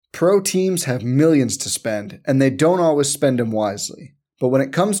Pro teams have millions to spend, and they don't always spend them wisely. But when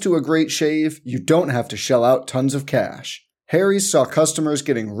it comes to a great shave, you don't have to shell out tons of cash. Harry's saw customers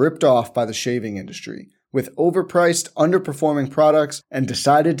getting ripped off by the shaving industry, with overpriced, underperforming products, and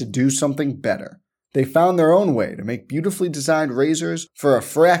decided to do something better. They found their own way to make beautifully designed razors for a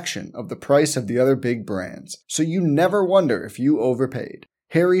fraction of the price of the other big brands, so you never wonder if you overpaid.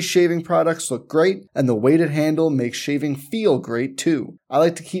 Harry's shaving products look great, and the weighted handle makes shaving feel great too. I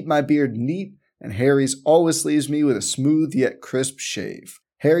like to keep my beard neat, and Harry's always leaves me with a smooth yet crisp shave.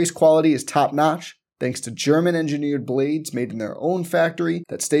 Harry's quality is top-notch, thanks to German-engineered blades made in their own factory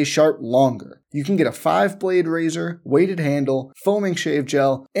that stay sharp longer. You can get a 5-blade razor, weighted handle, foaming shave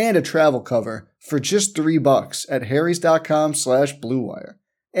gel, and a travel cover for just $3 at harrys.com/bluewire.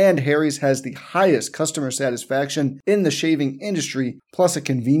 And Harry's has the highest customer satisfaction in the shaving industry, plus a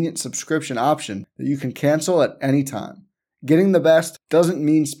convenient subscription option that you can cancel at any time. Getting the best doesn't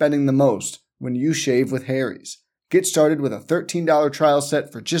mean spending the most when you shave with Harry's. Get started with a $13 trial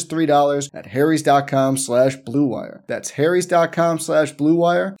set for just $3 at harrys.com/bluewire. That's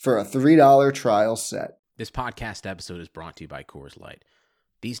harrys.com/bluewire for a $3 trial set. This podcast episode is brought to you by Coors Light.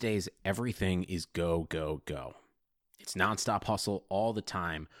 These days, everything is go, go, go. It's nonstop hustle all the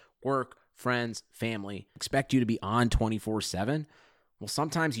time. Work, friends, family, expect you to be on 24/7. Well,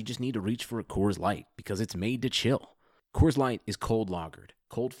 sometimes you just need to reach for a Coors Light because it's made to chill. Coors Light is cold lagered,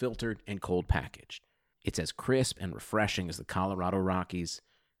 cold filtered, and cold packaged. It's as crisp and refreshing as the Colorado Rockies.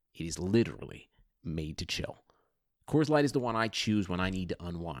 It is literally made to chill. Coors Light is the one I choose when I need to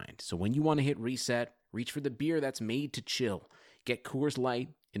unwind. So when you want to hit reset, reach for the beer that's made to chill. Get Coors Light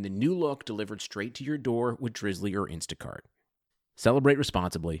in the new look delivered straight to your door with Drizzly or Instacart. Celebrate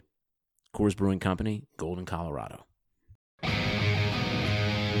responsibly. Coors Brewing Company, Golden, Colorado. Trying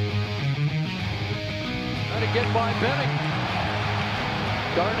to get by Benning.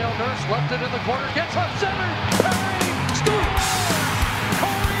 Darnell Nurse left it in the corner, gets up center. Perry scores!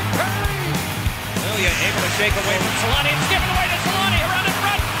 Corey Perry! Lilia able to shake away from Solani and skip it away to Solani around in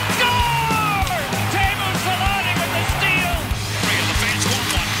front. Score! Teemu Solani with the steal. And the fans want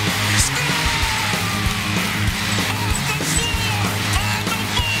one. Score! On the floor! On the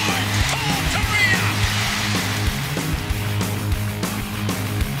board! Paul Kariya!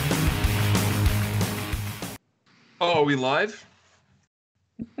 Oh, are we live?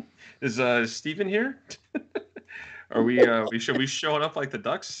 Is Steven here? Are we showing up like the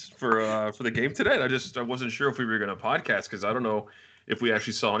Ducks for the game tonight? I wasn't sure if we were going to podcast because I don't know if we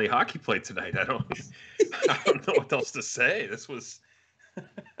actually saw any hockey play tonight. I don't know what else to say. This was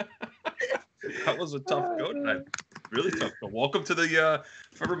that was a tough go tonight. Really tough go. Welcome to the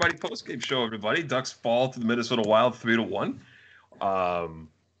For Everybody postgame show, everybody. Ducks fall to the Minnesota Wild 3-1.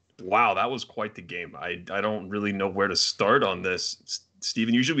 Wow, that was quite the game. I don't really know where to start on this.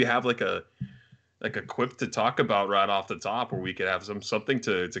 Steven, usually we have like a quip to talk about right off the top where we could have something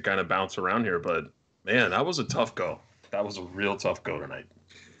to kind of bounce around here. But, man, that was a tough go. That was a real tough go tonight.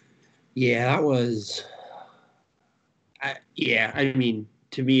 Yeah, that was – I mean,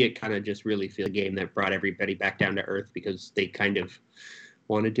 to me it kind of just really feels a game that brought everybody back down to earth because they kind of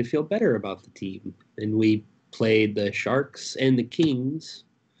wanted to feel better about the team. And we played the Sharks and the Kings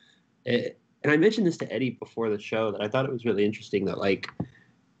and I mentioned this to Eddie before the show that I thought it was really interesting that, like,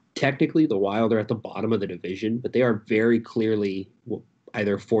 technically the Wild are at the bottom of the division, but they are very clearly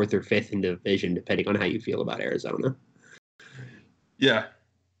either fourth or fifth in the division, depending on how you feel about Arizona. Yeah.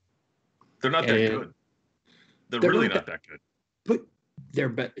 They're not that good. They're really not that good.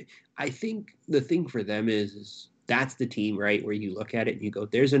 But I think the thing for them is that's the team, right, where you look at it and you go,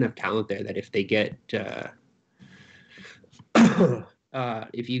 there's enough talent there that if they get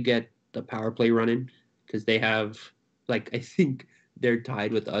if you get the power play running, because they have, like, I think they're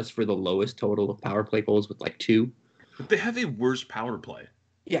tied with us for the lowest total of power play goals with like 2. But they have a worse power play.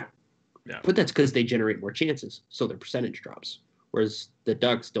 Yeah. But that's because they generate more chances, so their percentage drops. Whereas the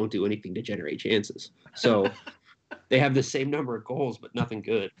Ducks don't do anything to generate chances. So they have the same number of goals, but nothing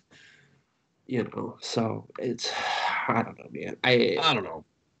good. You know, so it's, I don't know, man. I don't know.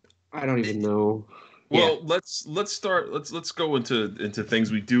 I don't even know. Well, let's start. Let's go into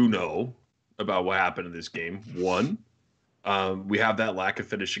things we do know about what happened in this game. One, we have that lack of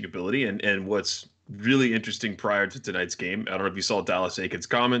finishing ability, and what's really interesting prior to tonight's game. I don't know if you saw Dallas Eakins'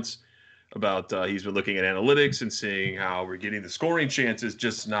 comments about he's been looking at analytics and seeing how we're getting the scoring chances,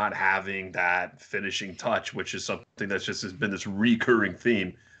 just not having that finishing touch, which is something that's just has been this recurring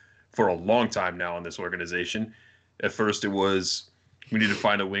theme for a long time now in this organization. At first, it was we need to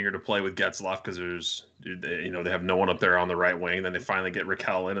find a winger to play with Getzlaf because they have no one up there on the right wing. Then they finally get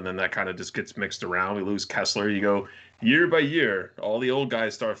Raquel in, and then that kind of just gets mixed around. We lose Kessler. You go year by year, all the old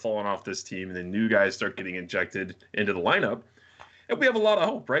guys start falling off this team, and the new guys start getting injected into the lineup. And we have a lot of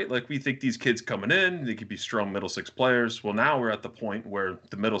hope, right? Like, we think these kids coming in, they could be strong middle six players. Well, now we're at the point where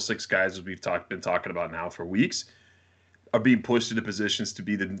the middle six guys, as we've been talking about now for weeks, are being pushed into positions to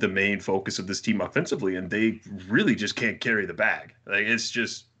be the main focus of this team offensively, and they really just can't carry the bag. Like,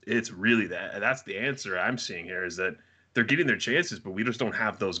 it's really that's the answer I'm seeing here, is that they're getting their chances, but we just don't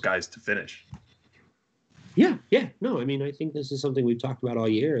have those guys to finish. Yeah. No, I mean, I think this is something we've talked about all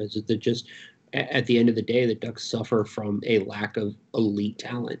year, is that just at the end of the day, the Ducks suffer from a lack of elite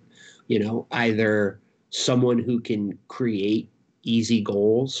talent. You know, either someone who can create easy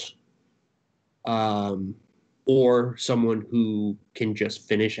goals, or someone who can just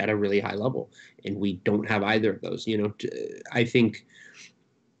finish at a really high level. And we don't have either of those. You know, I think.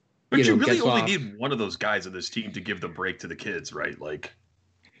 But you really only need one of those guys on this team to give the break to the kids, right? Like,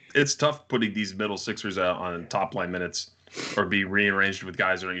 it's tough putting these middle sixers out on top line minutes or be rearranged with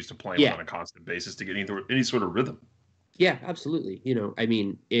guys that are used to playing on a constant basis to get any sort of rhythm. Yeah, absolutely. You know, I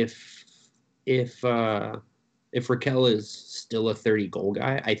mean, if Raquel is still a 30-goal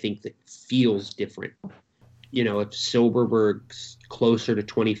guy, I think that feels different. You know, if Silverberg's closer to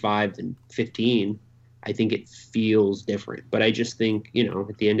 25 than 15, I think it feels different. But I just think, you know,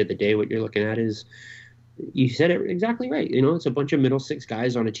 at the end of the day, what you're looking at is, you said it exactly right. You know, it's a bunch of middle six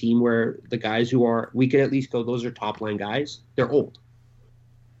guys on a team where the guys who are, we could at least go, those are top line guys. They're old.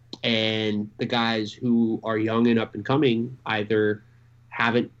 And the guys who are young and up and coming either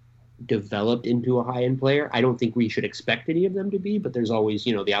haven't developed into a high end player. I don't think we should expect any of them to be, but there's always,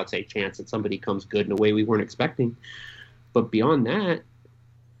 you know, the outside chance that somebody comes good in a way we weren't expecting. But beyond that,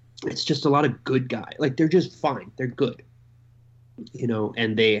 it's just a lot of good guys. Like, they're just fine. They're good. You know,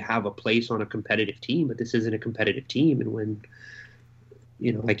 and they have a place on a competitive team, but this isn't a competitive team. And when,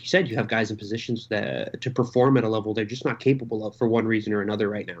 you know, like you said, you have guys in positions that to perform at a level they're just not capable of for one reason or another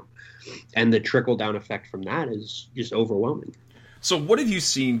right now. And the trickle-down effect from that is just overwhelming. So what have you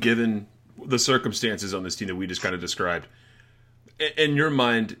seen, given the circumstances on this team that we just kind of described? In your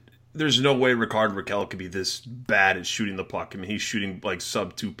mind, there's no way Rickard Rakell could be this bad at shooting the puck. I mean, he's shooting like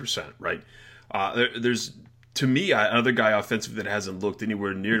sub 2%, right? There's, to me, another guy offensive that hasn't looked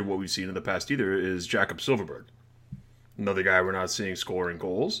anywhere near to what we've seen in the past either is Jakob Silfverberg. Another guy we're not seeing scoring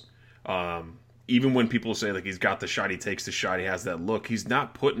goals. Even when people say like he's got the shot, he takes the shot, he has that look, he's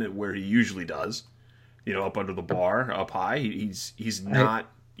not putting it where he usually does. You know, up under the bar, up high. He's not,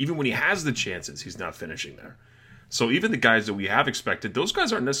 even when he has the chances, he's not finishing there. So even the guys that we have expected, those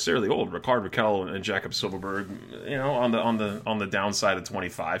guys aren't necessarily old. Rickard Rakell and Jakob Silfverberg, you know, on the downside of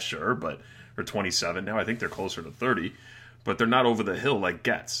 25, sure, but or 27 now. I think they're closer to 30, but they're not over the hill like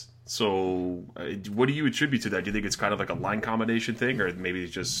Getz. So what do you attribute to that? Do you think it's kind of like a line combination thing, or maybe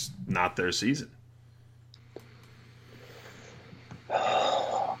it's just not their season?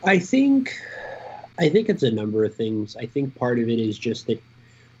 I think it's a number of things. I think part of it is just that,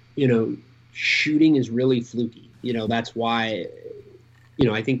 you know, shooting is really fluky. You know, that's why, you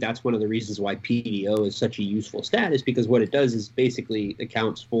know, I think that's one of the reasons why PDO is such a useful stat, is because what it does is basically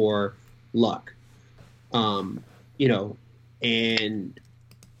accounts for luck. You know, and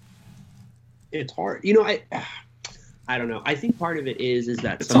it's hard. You know, I don't know. I think part of it is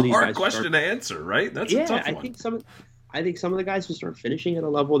that it's a hard question to answer, right? That's a tough one. I think some of the guys just aren't finishing at a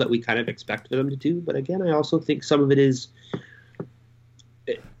level that we kind of expect for them to do. But again, I also think some of it is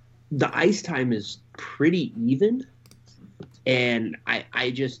the ice time is pretty even. And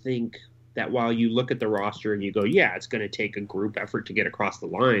I just think that while you look at the roster and you go, yeah, it's going to take a group effort to get across the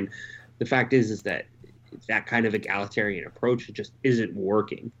line, the fact is that kind of egalitarian approach just isn't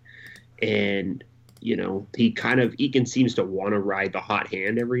working. And, you know, Eakin seems to want to ride the hot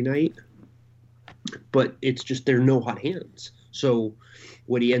hand every night. But it's just there are no hot hands. So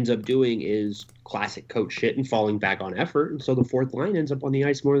what he ends up doing is classic coach shit and falling back on effort. And so the fourth line ends up on the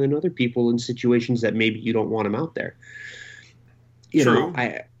ice more than other people in situations that maybe you don't want him out there. You True.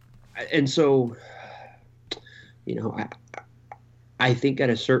 know, I think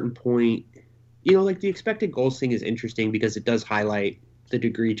at a certain point, you know, like the expected goals thing is interesting because it does highlight the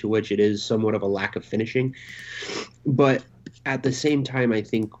degree to which it is somewhat of a lack of finishing. But at the same time, I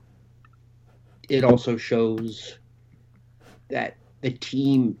think it also shows that the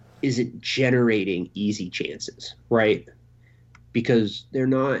team isn't generating easy chances, right? Because they're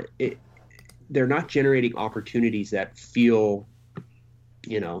not generating opportunities that feel,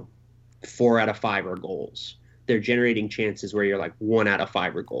 you know, 4 out of 5 are goals. They're generating chances where you're like 1 out of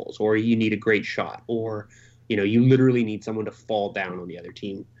 5 are goals, or you need a great shot, or, you know, you literally need someone to fall down on the other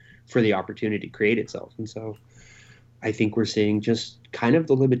team for the opportunity to create itself. And so I think we're seeing just kind of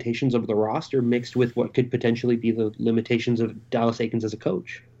the limitations of the roster mixed with what could potentially be the limitations of Dallas Eakins as a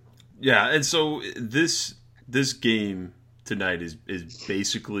coach. Yeah, and so this game tonight is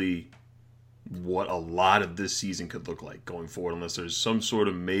basically what a lot of this season could look like going forward, unless there's some sort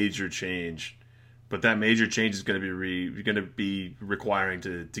of major change. But that major change is going to be requiring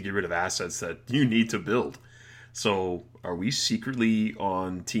to get rid of assets that you need to build. So, are we secretly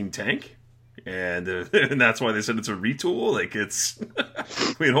on Team Tank? And that's why they said it's a retool. Like, it's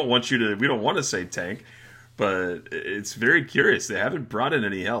we don't want to say tank, but it's very curious. They haven't brought in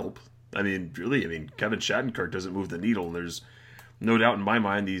any help. I mean, really, Kevin Shattenkirk doesn't move the needle, and there's no doubt in my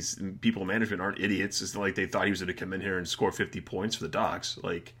mind these people in management aren't idiots. It's not like they thought he was going to come in here and score 50 points for the Ducks.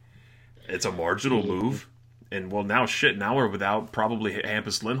 Like, it's a marginal move. And, well, now we're without probably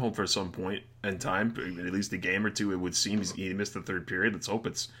Hampus Lindholm for some point in time, at least a game or two, it would seem. He missed the third period. Let's hope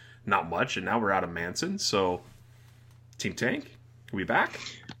it's not much. And now we're out of Manson. So, Team Tank, are we back?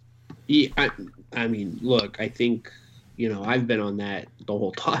 Yeah, I mean, look, I think, I've been on that the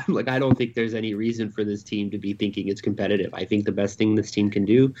whole time. Like, I don't think there's any reason for this team to be thinking it's competitive. I think the best thing this team can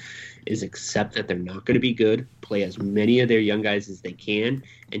do is accept that they're not going to be good, play as many of their young guys as they can,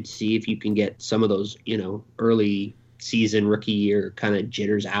 and see if you can get some of those, early season rookie year kind of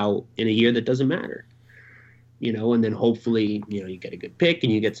jitters out in a year that doesn't matter. And then hopefully, you get a good pick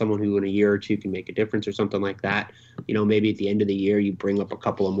and you get someone who in a year or two can make a difference or something like that. Maybe at the end of the year, you bring up a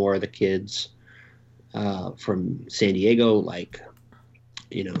couple of more of the kids from San Diego, like,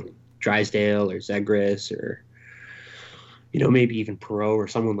 Drysdale or Zegras or, maybe even Perreault or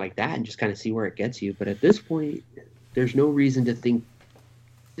someone like that, and just kind of see where it gets you. But at this point, there's no reason to think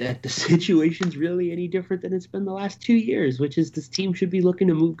that the situation's really any different than it's been the last 2 years, which is this team should be looking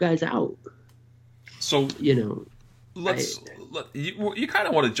to move guys out. So, you kind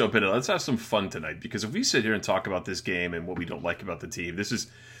of want to jump in and let's have some fun tonight, because if we sit here and talk about this game and what we don't like about the team, that's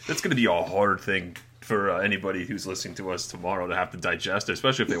going to be a hard thing for anybody who's listening to us tomorrow to have to digest,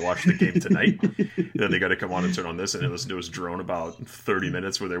 especially if they watch the game tonight. Then they got to come on and turn on this and listen to us drone about 30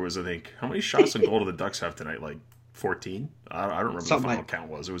 minutes where there was, I think, how many shots on goal do the Ducks have tonight? Like 14? I don't remember what the final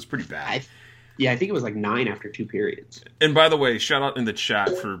count was. It was pretty bad. I think it was like 9 after 2 periods. And by the way, shout out in the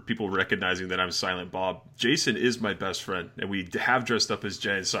chat for people recognizing that I'm Silent Bob. Jason is my best friend, and we have dressed up as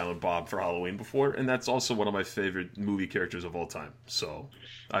Jay and Silent Bob for Halloween before, and that's also one of my favorite movie characters of all time. So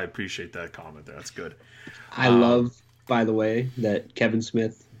I appreciate that comment there. That's good. I love, by the way, that Kevin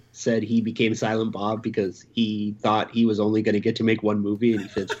Smith said he became Silent Bob because he thought he was only going to get to make one movie, and he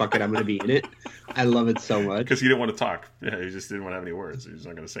said, fuck it, I'm going to be in it. I love it so much. Because he didn't want to talk. Yeah, he just didn't want to have any words. He was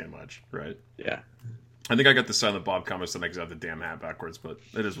not going to say much, right? Yeah. I think I got the Silent Bob comments tonight because I have the damn hat backwards, but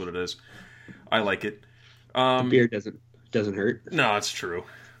it is what it is. I like it. The beer doesn't hurt. No, it's true.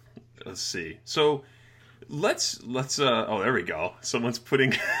 Let's see. So let's oh, there we go. Someone's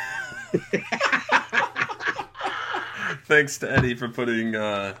putting thanks to Eddie for putting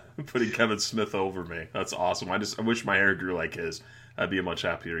Kevin Smith over me. That's awesome. I wish my hair grew like his. I'd be a much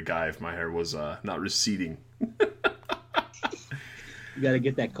happier guy if my hair was not receding. You got to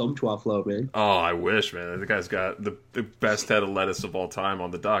get that Comtois flow, man. Oh, I wish, man. The guy's got the best head of lettuce of all time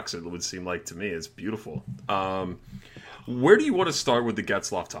on the Ducks, it would seem like to me. It's beautiful. Where do you want to start with the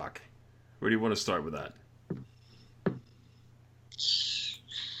Getzlaf talk? Where do you want to start with that?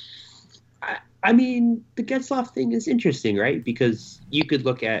 I mean, the Getzlaf thing is interesting, right? Because you could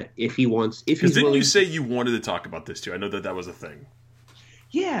look at if he's didn't willing. You say you wanted to talk about this too? I know that was a thing.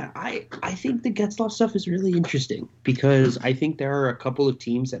 Yeah, I think the Getzlaf stuff is really interesting because I think there are a couple of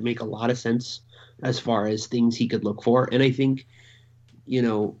teams that make a lot of sense as far as things he could look for. And I think,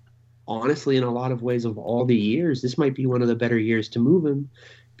 honestly, in a lot of ways of all the years, this might be one of the better years to move him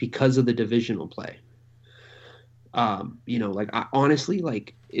because of the divisional play. Honestly,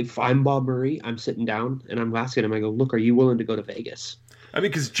 if I'm Bob Murray, I'm sitting down and I'm asking him, I go, look, are you willing to go to Vegas? I mean,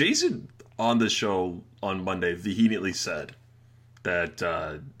 because Jason on the show on Monday vehemently said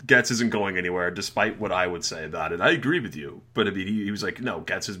that Getz isn't going anywhere, despite what I would say about it. I agree with you. But I mean, he was like, no,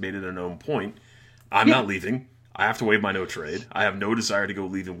 Getz has made it a known point. I'm not leaving. I have to waive my no trade. I have no desire to go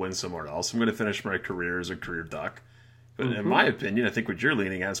leave and win somewhere else. I'm going to finish my career as a career Duck. But in my opinion, I think what you're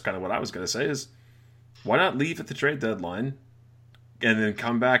leaning at is kind of what I was going to say is, why not leave at the trade deadline and then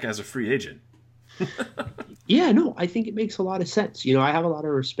come back as a free agent? Yeah, no, I think it makes a lot of sense. I have a lot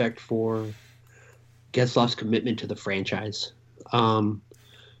of respect for Getzlaf's commitment to the franchise. It's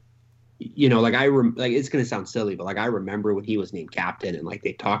going to sound silly, but I remember when he was named captain and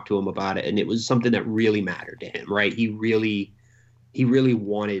they talked to him about it, and it was something that really mattered to him, right? He really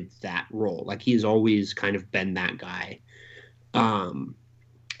wanted that role. He's always kind of been that guy.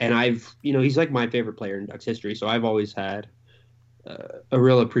 And he's like my favorite player in Ducks history. So I've always had a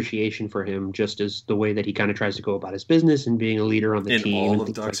real appreciation for him, just as the way that he kind of tries to go about his business and being a leader on the team. In all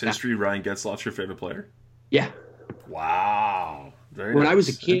of Ducks history, Ryan Getzlaf's your favorite player? Yeah. Wow. Very when nice. I was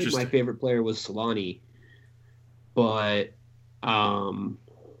a kid, my favorite player was Solani. But, he's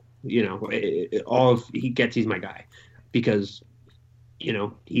my guy. Because,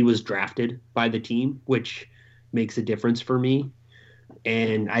 he was drafted by the team, which makes a difference for me.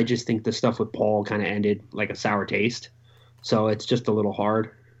 And I just think the stuff with Paul kind of ended like a sour taste. So it's just a little hard.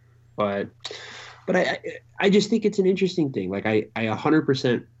 But I just think it's an interesting thing. Like I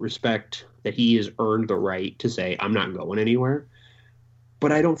 100% respect that he has earned the right to say, I'm not going anywhere.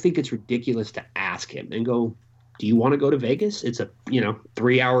 But I don't think it's ridiculous to ask him and go, do you want to go to Vegas? It's a,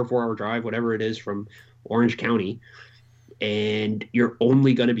 3-hour, 4-hour drive, whatever it is, from Orange County. And you're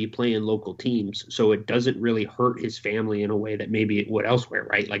only going to be playing local teams. So it doesn't really hurt his family in a way that maybe it would elsewhere,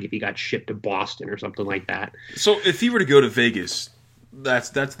 right? Like if he got shipped to Boston or something like that. So if he were to go to Vegas,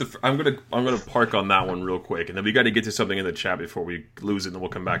 I'm gonna park on that one real quick, and then we got to get to something in the chat before we lose it, and then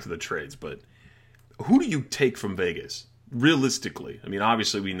we'll come back to the trades. But who do you take from Vegas realistically? I mean,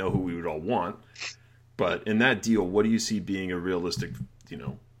 obviously we know who we would all want, but in that deal, what do you see being a realistic,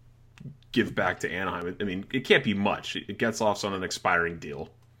 give back to Anaheim? I mean, it can't be much. Getzlaf's on an expiring deal.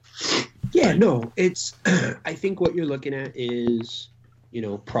 Yeah, no, it's. I think what you're looking at is,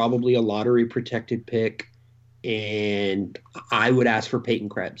 probably a lottery protected pick. And I would ask for Peyton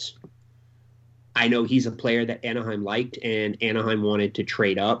Krebs. I know he's a player that Anaheim liked, and Anaheim wanted to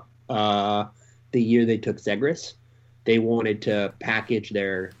trade up the year they took Zegras. They wanted to package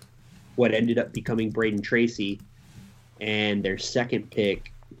what ended up becoming Braden Tracy and their second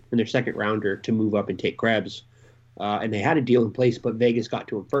pick and their second rounder to move up and take Krebs. And they had a deal in place, but Vegas got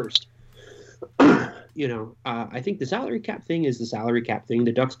to him first. I think the salary cap thing is the salary cap thing.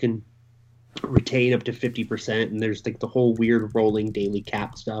 The Ducks can retain up to 50%, and there's like the whole weird rolling daily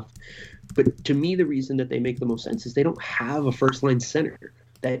cap stuff. But to me, the reason that they make the most sense is they don't have a first line center.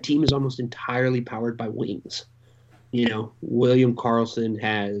 That team is almost entirely powered by wings. William Karlsson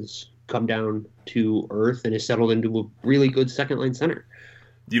has come down to earth and has settled into a really good second line center.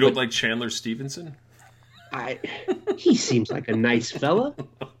 You don't like Chandler Stevenson? He seems like a nice fella.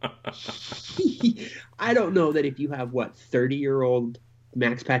 I don't know that if you have 30-year-old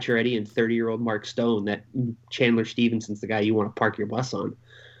Max Pacioretty and 30-year-old Mark Stone, that Chandler Stevenson's the guy you want to park your bus on.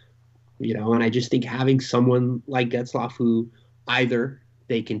 And I just think having someone like Getzlaf who either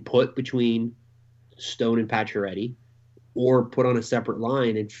they can put between Stone and Pacioretty or put on a separate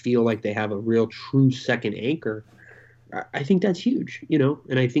line and feel like they have a real true second anchor, I think that's huge,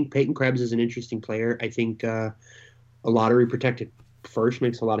 And I think Peyton Krebs is an interesting player. I think a lottery protected first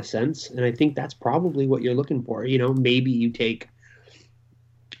makes a lot of sense. And I think that's probably what you're looking for. Maybe you take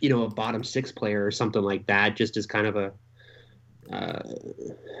a bottom six player or something like that, just as kind of a,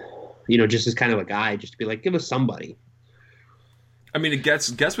 just as kind of a guy, just to be like, give us somebody. I mean,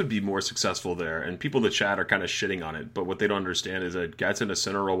 Getz would be more successful there, and people in the chat are kind of shitting on it. But what they don't understand is that Getz in a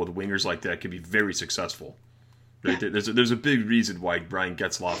center role with wingers like that can be very successful. Right? Yeah. There's a big reason why Brian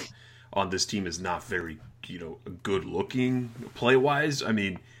Getzlaf on this team is not very, good looking play wise. I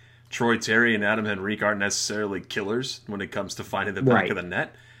mean, Troy Terry and Adam Henrique aren't necessarily killers when it comes to finding the back of the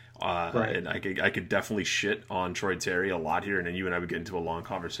net. Right. And I could definitely shit on Troy Terry a lot here, and then you and I would get into a long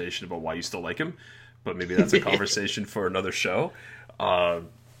conversation about why you still like him. But maybe that's a conversation for another show.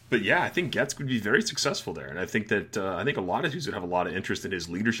 But yeah, I think Getz would be very successful there, and I think that a lot of teams would have a lot of interest in his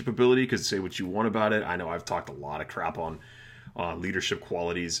leadership ability. Because say what you want about it, I know I've talked a lot of crap on leadership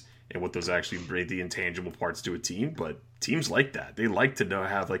qualities and what those actually bring, the intangible parts to a team. But teams like that; they like to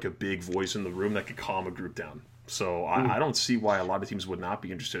have like a big voice in the room that could calm a group down. So I don't see why a lot of teams would not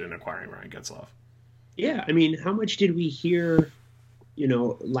be interested in acquiring Ryan Getzlaf. Yeah, I mean, how much did we hear,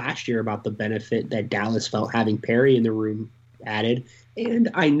 last year about the benefit that Dallas felt having Perry in the room added? And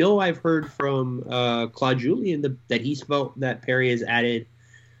I know I've heard from Claude Julien that he's felt that Perry has added,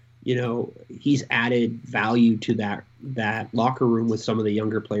 he's added value to that locker room with some of the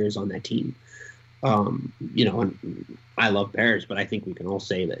younger players on that team. And I love Paris, but I think we can all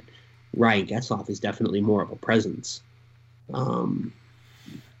say that Ryan Getzlaf is definitely more of a presence.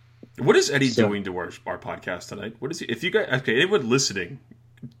 What is Eddie doing to our podcast tonight? What is he? If you guys, anyone listening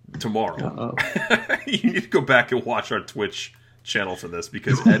tomorrow, you need to go back and watch our Twitch channel for this,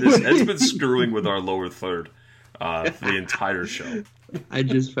 because Ed's been screwing with our lower third the entire show. I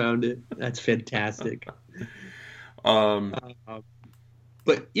just found it. That's fantastic. But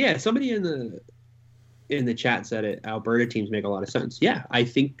yeah, somebody in in the chat said it. Alberta teams make a lot of sense. Yeah, I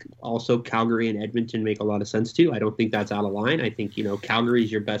think also Calgary and Edmonton make a lot of sense too. I don't think that's out of line. I think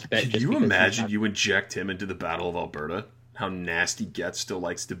Calgary's your best bet. Can you imagine you inject him into the Battle of Alberta? How nasty Getz still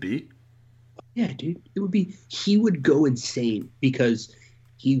likes to be. Yeah, dude, it would be. He would go insane because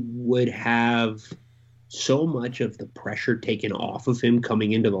he would have so much of the pressure taken off of him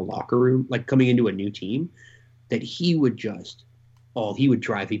coming into the locker room, like coming into a new team, that he would just, he would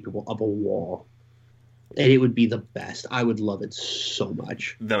drive people up a wall. And it would be the best. I would love it so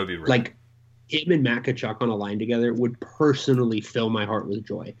much. That would be right. Like, him and Matt Tkachuk on a line together would personally fill my heart with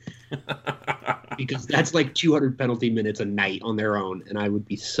joy. Because that's like 200 penalty minutes a night on their own, and I would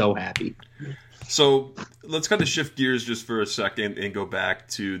be so happy. So let's kind of shift gears just for a second and go back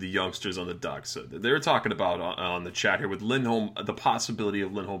to the youngsters on the Ducks. So they were talking about on the chat here with Lindholm, the possibility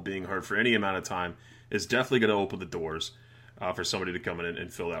of Lindholm being hurt for any amount of time is definitely going to open the doors for somebody to come in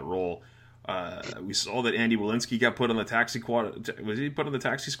and fill that role. We saw that Andy Welinski got put on the taxi squad. Was he put on the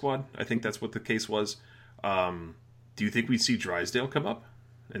taxi squad? I think that's what the case was. Do you think we'd see Drysdale come up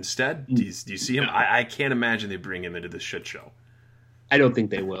instead? Do you see him? I can't imagine they bring him into this shit show. I don't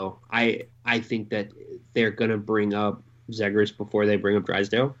think they will. I think that they're going to bring up Zegras before they bring up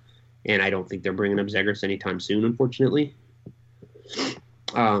Drysdale, and I don't think they're bringing up Zegras anytime soon, unfortunately.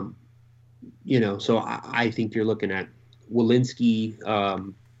 So I think you're looking at Welinski.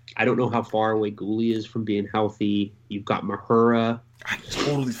 I don't know how far away Gooley is from being healthy. You've got Mahura. I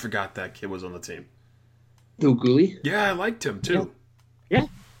totally forgot that kid was on the team. Who, Gooley? Yeah, I liked him too. Yeah.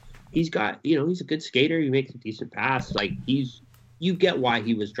 He's got, he's a good skater. He makes a decent pass. Like, you get why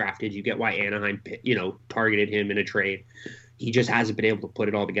he was drafted. You get why Anaheim, targeted him in a trade. He just hasn't been able to put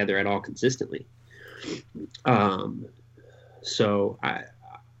it all together at all consistently. So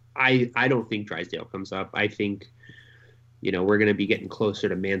I don't think Drysdale comes up. I think, we're going to be getting closer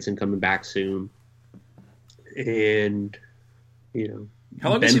to Manson coming back soon. And,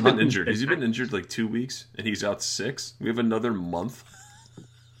 how long has he been injured? Has he been injured like 2 weeks and he's out 6? We have another month.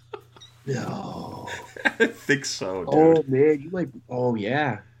 No. I think so, dude. Oh, man. You might. Oh,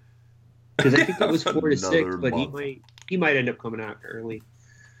 yeah. Because I think it was 4 to 6, but he might end up coming out early.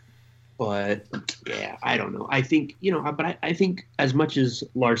 But, yeah, I don't know. I think, but I think as much as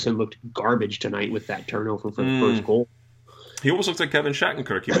Larson looked garbage tonight with that turnover for the first goal. He almost looked like Kevin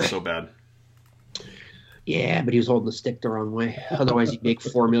Shattenkirk. He was so bad. Yeah, but he was holding the stick the wrong way. Otherwise, he'd make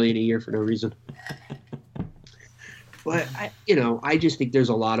 $4 million a year for no reason. But I just think there's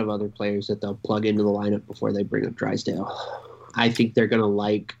a lot of other players that they'll plug into the lineup before they bring up Drysdale. I think they're going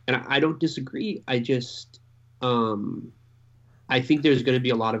to and I don't disagree. I just, I think there's going to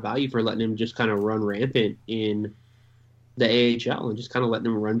be a lot of value for letting him just kind of run rampant in the AHL and just kind of letting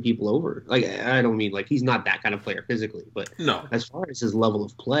him run people over. Like, I don't mean he's not that kind of player physically, but no. As far as his level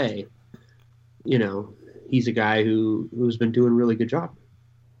of play, he's a guy who's been doing a really good job.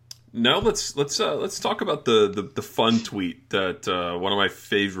 Now let's talk about the fun tweet that one of my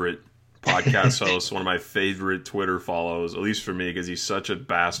favorite podcast hosts, one of my favorite Twitter follows, at least for me, because he's such a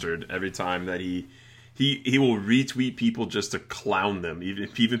bastard. Every time that he will retweet people just to clown them,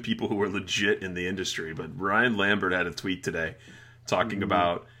 even people who are legit in the industry. But Ryan Lambert had a tweet today talking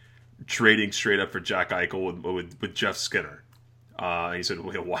about trading straight up for Jack Eichel with Jeff Skinner. He said,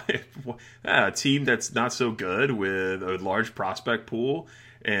 why a team that's not so good with a large prospect pool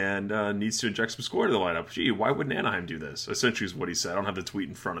and needs to inject some score to the lineup. Gee, why wouldn't Anaheim do this? Essentially is what he said. I don't have the tweet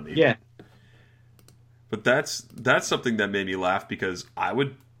in front of me. Yeah. But that's something that made me laugh because I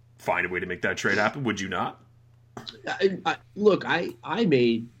would find a way to make that trade happen. Would you not? Look, I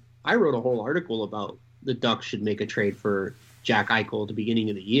wrote a whole article about the Ducks should make a trade for Jack Eichel at the beginning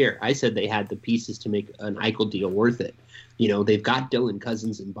of the year. I said they had the pieces to make an Eichel deal worth it. They've got Dylan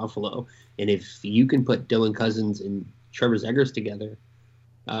Cousins in Buffalo, and if you can put Dylan Cousins and Trevor Zegras together,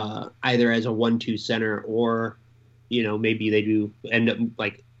 either as a 1-2 center or, maybe they do end up,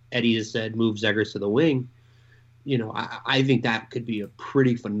 like Eddie has said, move Zegras to the wing. I think that could be a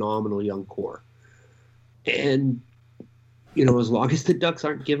pretty phenomenal young core. And, as long as the Ducks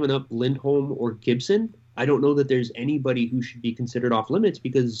aren't giving up Lindholm or Gibson, I don't know that there's anybody who should be considered off limits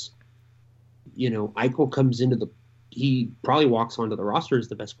because, Eichel comes into he probably walks onto the roster as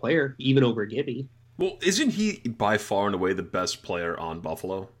the best player, even over Gibby. Well, isn't he by far and away the best player on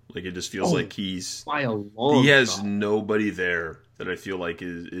Buffalo? Like, it just feels like he has nobody there that I feel like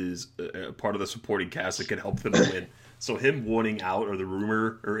is a part of the supporting cast that can help them win. So him wanting out, or the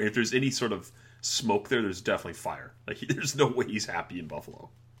rumor, or if there's any sort of smoke there's definitely fire. Like, there's no way he's happy in Buffalo.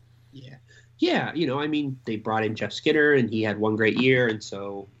 Yeah. Yeah, they brought in Jeff Skinner, and he had one great year, and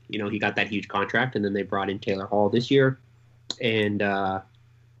so, he got that huge contract, and then they brought in Taylor Hall this year. And,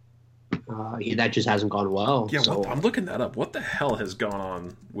 That just hasn't gone well. Yeah, so I'm looking that up. What the hell has gone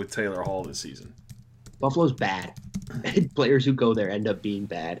on with Taylor Hall this season? Buffalo's bad. Players who go there end up being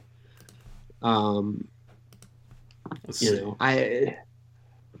bad. Let's see.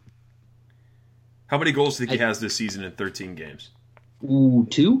 How many goals do you think he has this season in 13 games?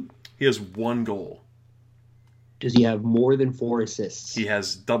 2? He has 1 goal. Does he have more than 4 assists? He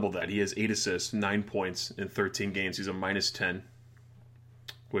has double that. He has 8 assists, 9 points in 13 games. He's a -10,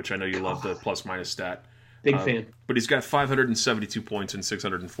 which I know you love the plus-minus stat. Big fan. But he's got 572 points in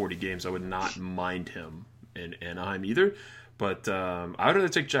 640 games. I would not mind him in Anaheim either. But I would rather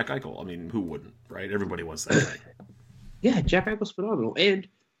take Jack Eichel. I mean, who wouldn't, right? Everybody wants that guy. Yeah, Jack Eichel's phenomenal. And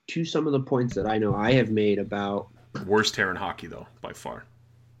to some of the points that I know I have made about... Worst hair in hockey, though, by far.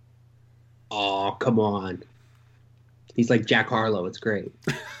 Oh, come on. He's like Jack Harlow. It's great.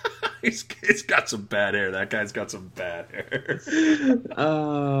 He's got some bad hair. That guy's got some bad hair.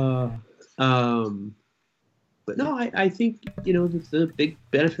 But no, I think, the big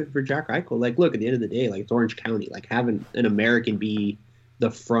benefit for Jack Eichel, like, look, at the end of the day, like, it's Orange County. Like, having an American be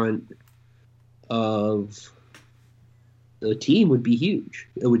the front of the team would be huge.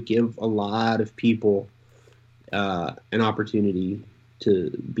 It would give a lot of people an opportunity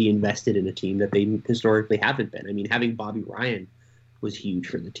to be invested in a team that they historically haven't been. I mean, having Bobby Ryan was huge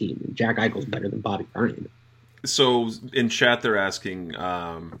for the team. And Jack Eichel's better than Bobby Ryan. So in chat, they're asking,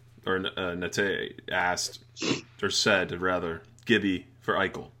 Nate asked, or said, rather, Gibby for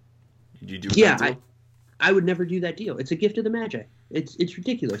Eichel. Did you do that deal? I would never do that deal. It's a gift of the Magi. It's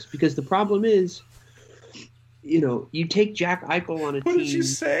ridiculous because the problem is, you take Jack Eichel on a team. What did you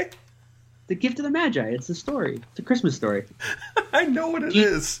say? The gift of the Magi. It's a story. It's a Christmas story. I know what it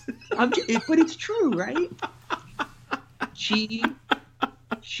is. But it's true, right? She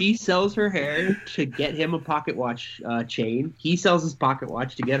sells her hair to get him a pocket watch chain. He sells his pocket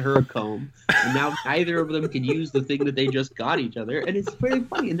watch to get her a comb. And now neither of them can use the thing that they just got each other. And it's very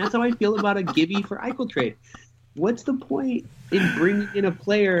funny. And that's how I feel about a Gibby for Eichel trade. What's the point in bringing in a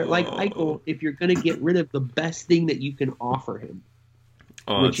player like Eichel if you're going to get rid of the best thing that you can offer him?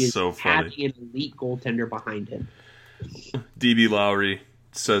 Which is so funny. Having an elite goaltender behind him. DB Lowry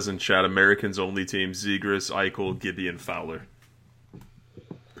says in chat, Americans only team, Zegras, Eichel, Gibby, and Fowler.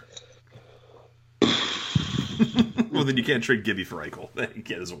 Well, then you can't trade Gibby for Eichel. That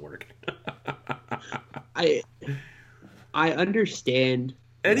doesn't work. I understand.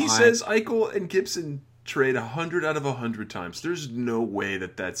 Eddie says Eichel and Gibson trade 100 out of 100 times. There's no way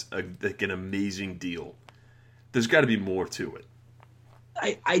that's like an amazing deal. There's got to be more to it.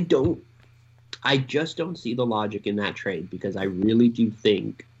 I just don't see the logic in that trade because I really do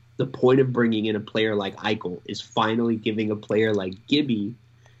think the point of bringing in a player like Eichel is finally giving a player like Gibby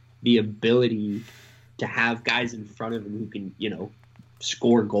the ability to have guys in front of him who can,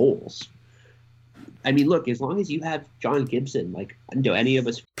 score goals. I mean, look, as long as you have John Gibson, like, do any of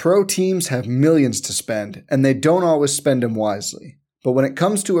us... Pro teams have millions to spend, and they don't always spend them wisely. But when it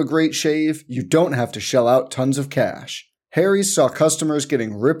comes to a great shave, you don't have to shell out tons of cash. Harry's saw customers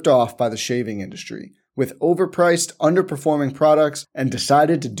getting ripped off by the shaving industry with overpriced, underperforming products and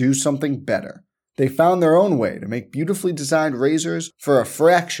decided to do something better. They found their own way to make beautifully designed razors for a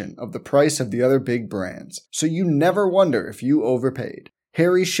fraction of the price of the other big brands, so you never wonder if you overpaid.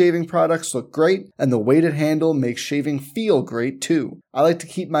 Harry's shaving products look great, and the weighted handle makes shaving feel great too. I like to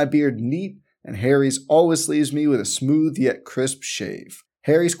keep my beard neat, and Harry's always leaves me with a smooth yet crisp shave.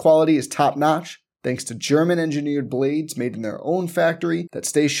 Harry's quality is top-notch, thanks to German-engineered blades made in their own factory that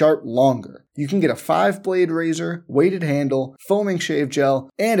stay sharp longer. You can get a 5-blade razor, weighted handle, foaming shave gel,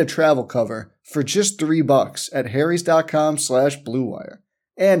 and a travel cover for just $3 at harrys.com/bluewire.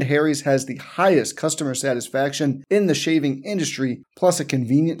 And Harry's has the highest customer satisfaction in the shaving industry, plus a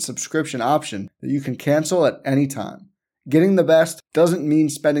convenient subscription option that you can cancel at any time. Getting the best doesn't mean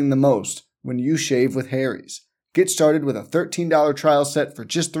spending the most when you shave with Harry's. Get started with a $13 trial set for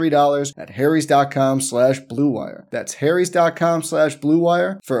just $3 at harrys.com/bluewire. That's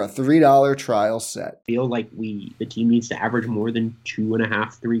harrys.com/bluewire for a $3 trial set. Feel like the team needs to average more than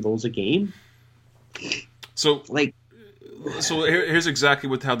 2.5-3 goals a game. So here's exactly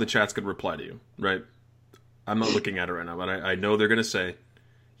how the chat's going to reply to you, right? I'm not looking at it right now, but I know they're going to say,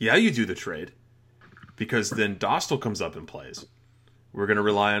 yeah, you do the trade, because then Dostal comes up and plays. We're going to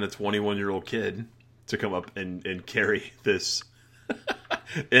rely on a 21-year-old kid to come up and carry this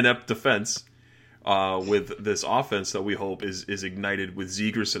inept defense with this offense that we hope is ignited with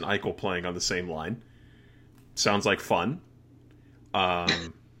Zegras and Eichel playing on the same line. Sounds like fun.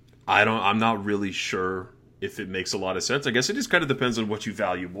 I'm not really sure if it makes a lot of sense. I guess it just kind of depends on what you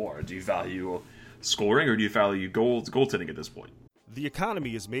value more. Do you value scoring or do you value goaltending at this point? The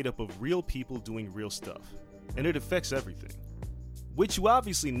economy is made up of real people doing real stuff, and it affects everything. Which you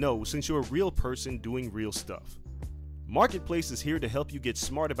obviously know since you're a real person doing real stuff. Marketplace is here to help you get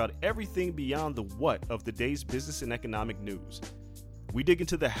smart about everything beyond the what of the day's business and economic news. We dig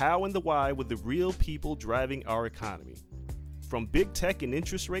into the how and the why with the real people driving our economy. From big tech and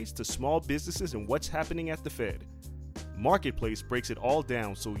interest rates to small businesses and what's happening at the Fed. Marketplace breaks it all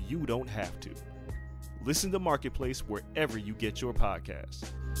down so you don't have to. Listen to Marketplace wherever you get your podcasts.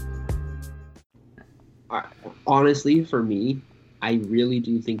 Honestly, for me, I really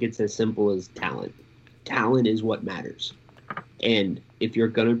do think it's as simple as talent. Talent is what matters. And if you're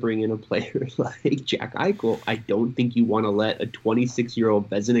going to bring in a player like Jack Eichel, I don't think you want to let a 26-year-old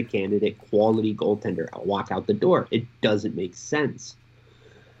Vezina candidate quality goaltender walk out the door. It doesn't make sense.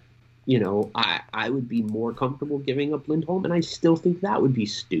 You know, I would be more comfortable giving up Lindholm, and I still think that would be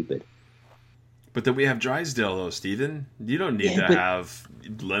stupid. But then we have Drysdale, though, Steven. You don't need to have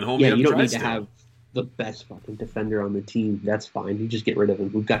Lindholm. Yeah, you don't Drysdale. need to have the best fucking defender on the team. That's fine. You just get rid of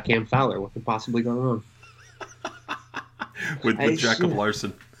him. We've got Cam Fowler. What could possibly go wrong? with Jacob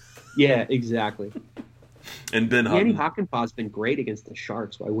Larson. Yeah, exactly. And Ben Hutton. Yanni Hakanpää's been great against the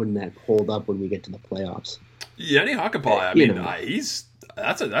Sharks. Why wouldn't that hold up when we get to the playoffs? Yanni Hakanpää, I mean,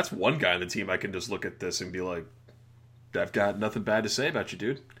 that's one guy on the team I can just look at this and be like, I've got nothing bad to say about you,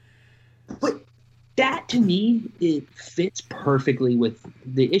 dude. But that, to me, it fits perfectly with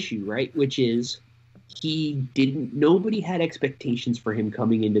the issue, right? Which is nobody had expectations for him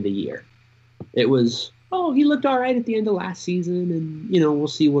coming into the year. It was, he looked all right at the end of last season, and, we'll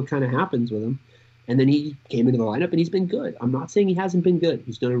see what kind of happens with him. And then he came into the lineup, and he's been good. I'm not saying he hasn't been good.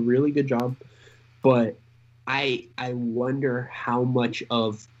 He's done a really good job. But I wonder how much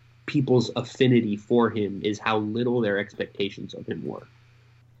of people's affinity for him is how little their expectations of him were.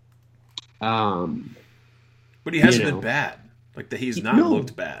 But he hasn't been bad. Like he's not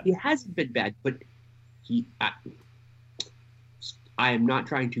looked bad. He hasn't been bad, but I am not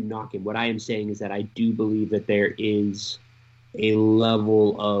trying to knock him. What I am saying is that I do believe that there is a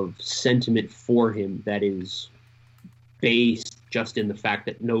level of sentiment for him that is based just in the fact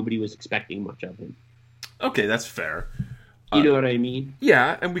that nobody was expecting much of him. Okay, that's fair. You know what I mean?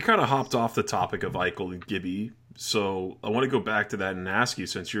 Yeah, and we kind of hopped off the topic of Eichel and Gibby, so I want to go back to that and ask you,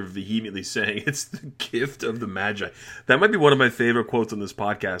 since you're vehemently saying it's the gift of the Magi. That might be one of my favorite quotes on this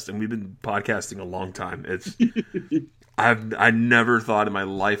podcast, and we've been podcasting a long time. It's I never thought in my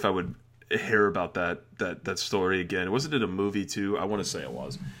life I would hear about that story again. Wasn't it a movie too? I want to say it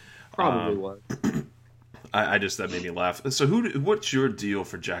was. Probably was. I just, that made me laugh. So what's your deal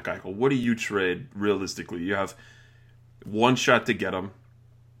for Jack Eichel? What do you trade realistically? You have one shot to get him.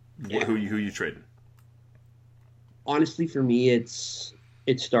 Yeah. Who you trading? Honestly, for me, it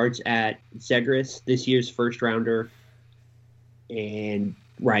starts at Zegras, this year's first rounder, and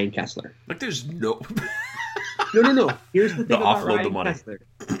Ryan Kessler. Like, there's no. No. Here's the thing about Ryan Kessler.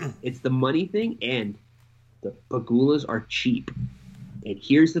 It's the money thing, and the Pagulas are cheap. And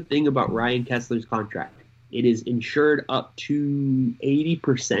here's the thing about Ryan Kessler's contract. It is insured up to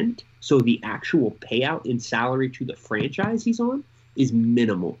 80%, so the actual payout in salary to the franchise he's on is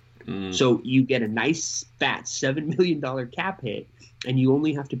minimal. So you get a nice fat $7 million cap hit, and you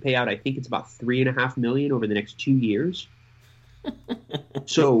only have to pay out, I think it's about $3.5 million over the next 2 years.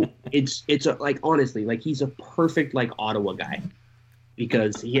 So it's honestly, he's a perfect Ottawa guy,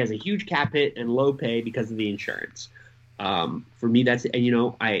 because he has a huge cap hit and low pay because of the insurance. For me, that's,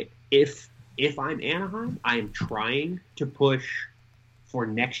 if I'm Anaheim, I am trying to push for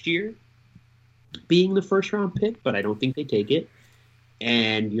next year being the first round pick, but I don't think they take it.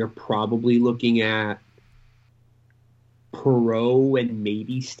 And you're probably looking at Perreault and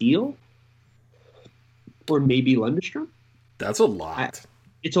maybe Steele, or maybe Lundestrom. That's a lot.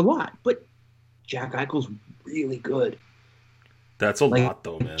 It's a lot, but Jack Eichel's really good. That's a lot,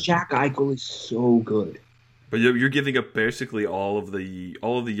 though, man. Jack Eichel is so good. But you're giving up basically all of the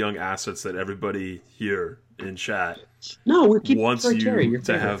young assets that everybody here in chat wants you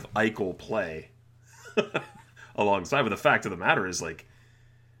to have Eichel play alongside. But the fact of the matter is,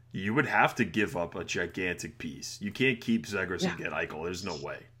 you would have to give up a gigantic piece. You can't keep Zegras and get Eichel. There's no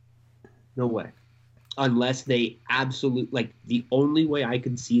way. No way. Unless they absolutely, the only way I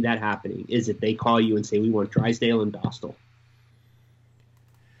could see that happening is if they call you and say, we want Drysdale and Dostal.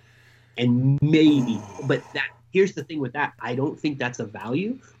 And maybe, but here's the thing with that. I don't think that's a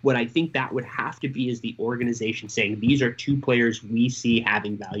value. What I think that would have to be is the organization saying, these are two players we see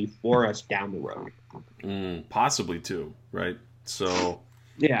having value for us down the road. Possibly two, right? So,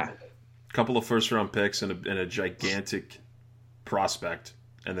 yeah, a couple of first-round picks and a gigantic prospect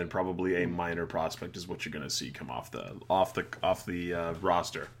and then probably a minor prospect is what you're going to see come off the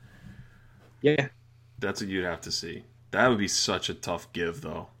roster. Yeah, that's what you'd have to see. That would be such a tough give,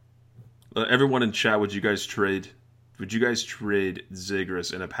 though. Everyone in chat, would you guys trade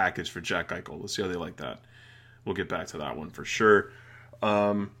Zagreus in a package for Jack Eichel? Let's see how they like that. We'll get back to that one for sure.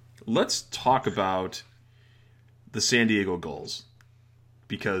 Let's talk about the San Diego Gulls,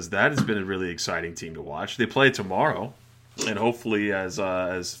 because that has been a really exciting team to watch. They play tomorrow, and hopefully, as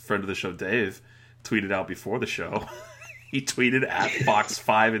friend of the show Dave tweeted out before the show, he tweeted at Fox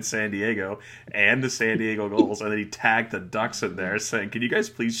 5 in San Diego and the San Diego Gulls, and then he tagged the Ducks in there saying, "Can you guys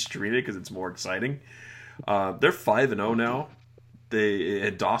please stream it because it's more exciting?" They're 5-0 now.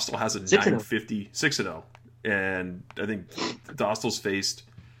 And Dostal has a 950 6-0, and I think Dostal's faced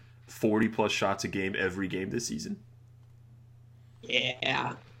 40+ shots a game every game this season.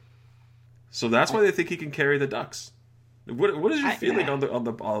 Yeah. So that's why they think he can carry the Ducks. What is your feeling on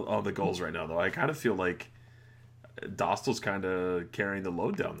the Gulls right now, though? I kind of feel like Dostal's kind of carrying the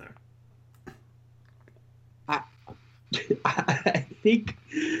load down there. I think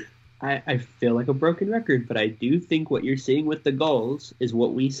I feel like a broken record, but I do think what you're seeing with the Gulls is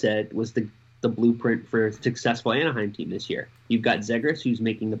what we said was the blueprint for a successful Anaheim team this year. You've got Zegras, who's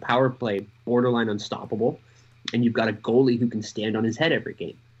making the power play borderline unstoppable, and you've got a goalie who can stand on his head every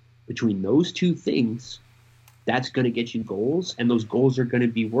game. Between those two things, that's going to get you goals, and those goals are going to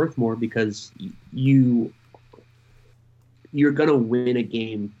be worth more because you're going to win a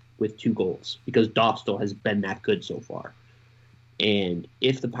game with 2 goals because Dostal has been that good so far. And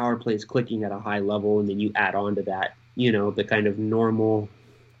if the power play is clicking at a high level, and then you add on to that, the kind of normal,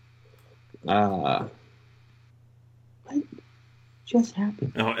 what just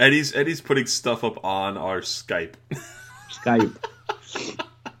happened? Oh, Eddie's putting stuff up on our Skype.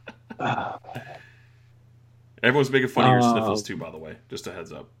 Everyone's making fun of your sniffles too, by the way. Just a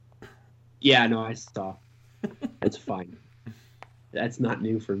heads up. Yeah, no, I saw. It's fine. That's not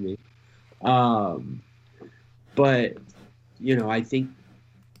new for me. But I think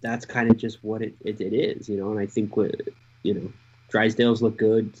that's kind of just what it is, and I think Drysdale's look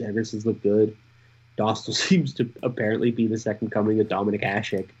good, Zegras look good. Dostal seems to apparently be the second coming of Dominic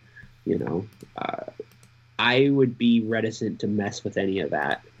Hasek. I would be reticent to mess with any of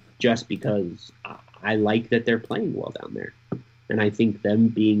that just because I like that they're playing well down there. And I think them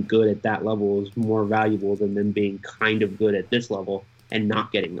being good at that level is more valuable than them being kind of good at this level and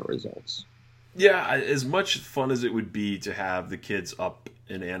not getting the results. Yeah, as much fun as it would be to have the kids up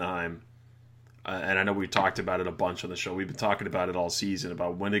in Anaheim, and I know we talked about it a bunch on the show. We've been talking about it all season,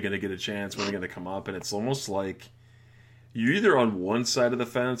 about when they're going to get a chance, when they're going to come up, and it's almost like you're either on one side of the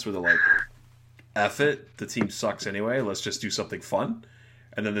fence where they're like, F it, the team sucks anyway, let's just do something fun.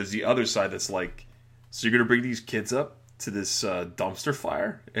 And then there's the other side that's like, so you're going to bring these kids up to this dumpster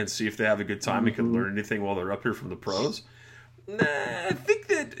fire and see if they have a good time and can learn anything while they're up here from the pros? Nah, I think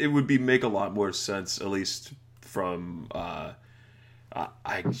that it would make a lot more sense, at least from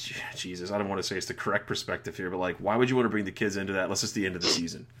Jesus, I don't want to say it's the correct perspective here, but like, why would you want to bring the kids into that? Let's just the end of the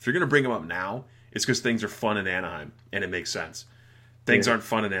season. If you're going to bring them up now, it's because things are fun in Anaheim, and it makes sense. Things aren't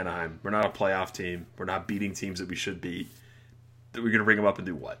fun in Anaheim. We're not a playoff team. We're not beating teams that we should beat. We're going to bring them up and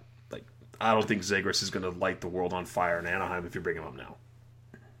do what? Like, I don't think Zegras is going to light the world on fire in Anaheim if you bring him up now.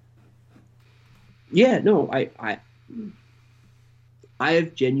 Yeah, no, I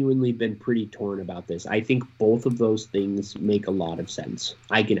have genuinely been pretty torn about this. I think both of those things make a lot of sense.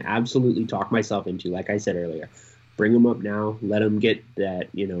 I can absolutely talk myself into, like I said earlier, bring them up now, let them get that,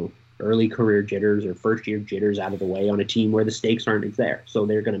 early career jitters or first year jitters out of the way on a team where the stakes aren't there. So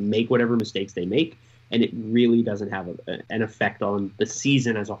they're going to make whatever mistakes they make, and it really doesn't have an effect on the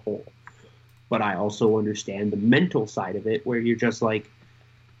season as a whole. But I also understand the mental side of it, where you're just like,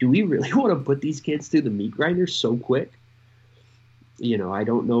 do we really want to put these kids through the meat grinder so quick? I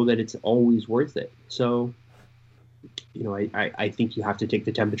don't know that it's always worth it. So, I think you have to take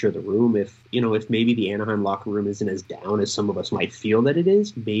the temperature of the room. If maybe the Anaheim locker room isn't as down as some of us might feel that it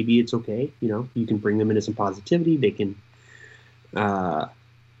is, maybe it's okay. You can bring them into some positivity. They can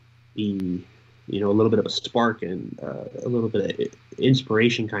be, a little bit of a spark and a little bit of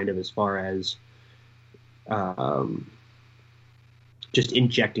inspiration, kind of, as far as just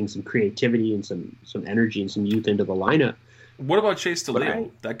injecting some creativity and some energy and some youth into the lineup. What about Chase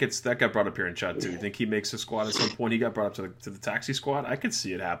DeLeo? That got brought up here in chat too. You think he makes a squad at some point? He got brought up to the taxi squad. I could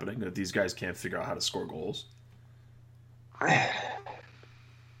see it happening if these guys can't figure out how to score goals. I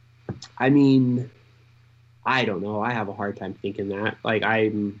mean, I don't know. I have a hard time thinking that. Like, I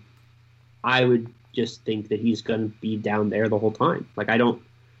would just think that he's going to be down there the whole time. Like, I don't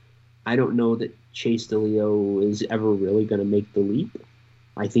know that Chase DeLeo is ever really going to make the leap.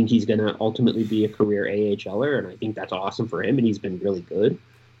 I think he's going to ultimately be a career AHLer, and I think that's awesome for him, and he's been really good.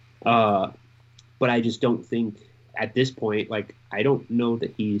 But I just don't think at this point, like, I don't know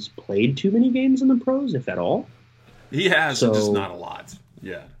that he's played too many games in the pros, if at all. He has, just not a lot.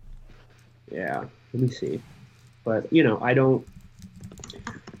 Yeah. Yeah. Let me see. But, I don't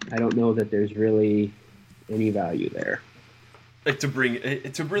know that there's really any value there. Like to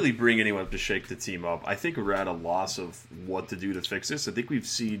really bring anyone up to shake the team up, I think we're at a loss of what to do to fix this. I think we've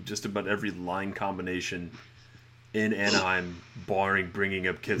seen just about every line combination in Anaheim, barring bringing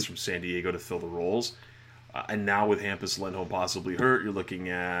up kids from San Diego to fill the roles. And now with Hampus Lindholm possibly hurt, you're looking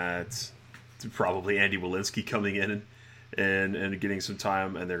at probably Andy Welinski coming in and getting some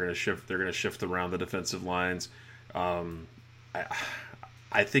time, and they're going to shift around the defensive lines.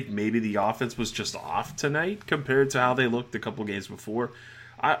 I think maybe the offense was just off tonight compared to how they looked a couple games before.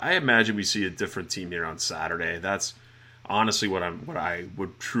 I imagine we see a different team here on Saturday. That's honestly what I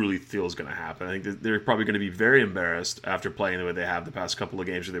would truly feel is going to happen. I think that they're probably going to be very embarrassed after playing the way they have the past couple of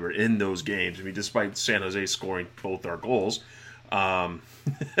games where they were in those games. I mean, despite San Jose scoring both our goals,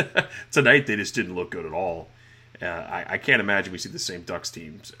 tonight they just didn't look good at all. I can't imagine we see the same Ducks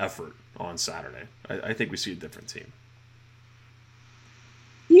team's effort on Saturday. I think we see a different team.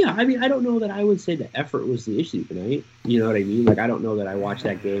 Yeah, I mean, I don't know that I would say the effort was the issue tonight. You know what I mean? Like, I don't know that I watched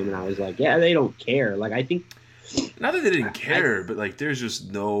that game and I was like, yeah, they don't care. Like, I think... Not that they didn't care, but, like, there's just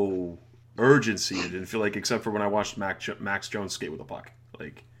no urgency. I didn't feel like, except for when I watched Max Jones skate with a puck.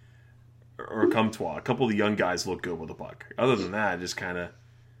 Like, or Comtois. A couple of the young guys look good with a puck. Other than that, I just kind of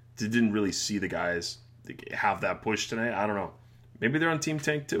didn't really see the guys have that push tonight. I don't know. Maybe they're on Team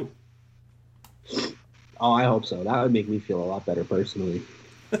Tank, too. Oh, I hope so. That would make me feel a lot better personally.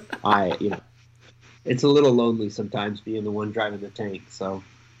 It's a little lonely sometimes being the one driving the tank. So,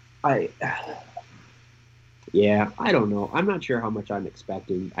 I don't know. I'm not sure how much I'm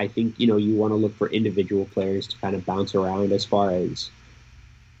expecting. I think, you want to look for individual players to kind of bounce around as far as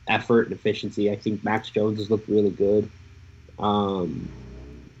effort and efficiency. I think Max Jones has looked really good. I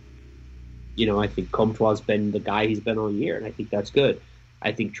think Comtois has been the guy he's been all year, and I think that's good.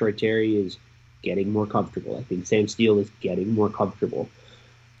 I think Troy Terry is getting more comfortable. I think Sam Steele is getting more comfortable.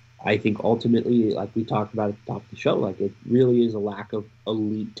 I think ultimately, like we talked about at the top of the show, like it really is a lack of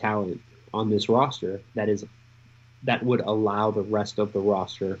elite talent on this roster that would allow the rest of the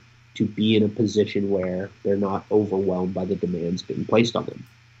roster to be in a position where they're not overwhelmed by the demands being placed on them.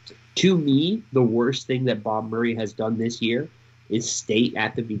 To me, the worst thing that Bob Murray has done this year is state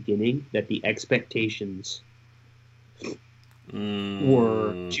at the beginning that the expectations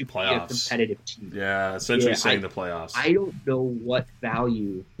were to playoffs. be a competitive team. Yeah, essentially saying the playoffs. I don't know what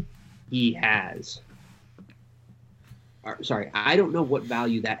value he has. I don't know what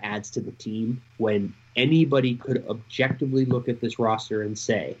value that adds to the team when anybody could objectively look at this roster and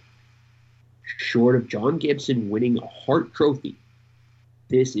say, short of John Gibson winning a Hart Trophy,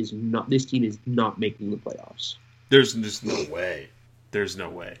 this team is not making the playoffs. There's just no way. There's no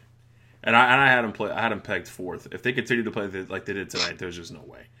way. And I had them pegged fourth. If they continue to play like they did tonight, there's just no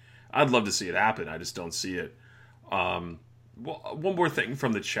way. I'd love to see it happen. I just don't see it. Well, one more thing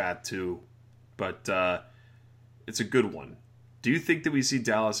from the chat too, but it's a good one. Do you think that we see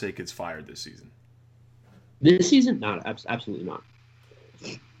Dallas Eakins fired this season? This season, not absolutely not.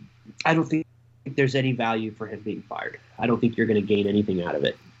 I don't think there's any value for him being fired. I don't think you're going to gain anything out of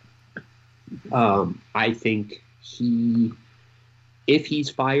it. I think if he's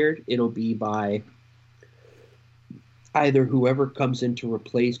fired, it'll be by either whoever comes in to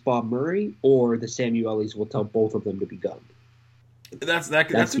replace Bob Murray or the Samuelis will tell both of them to be gone.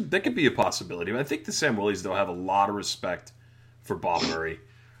 That could be a possibility. I think the Samuelis, though, have a lot of respect for Bob Murray.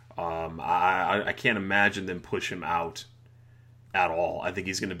 I can't imagine them push him out at all. I think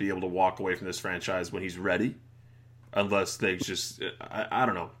he's going to be able to walk away from this franchise when he's ready, unless they just I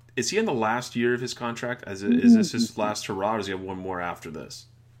don't know. Is he in the last year of his contract? Is this his last hurrah, or does he have one more after this?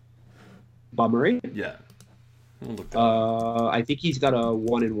 Bob Murray? Yeah. I think he's got a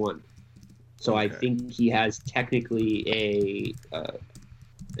 1-1. So okay. I think he has technically an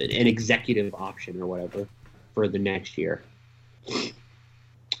executive option or whatever for the next year.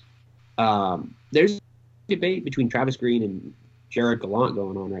 There's a debate between Travis Green and Gerard Gallant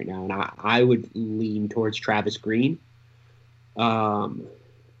going on right now, and I would lean towards Travis Green.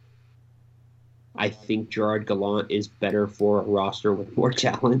 I think Gerard Gallant is better for a roster with more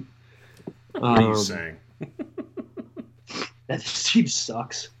talent. What are you saying? That team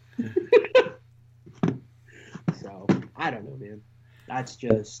sucks. So, I don't know, man. That's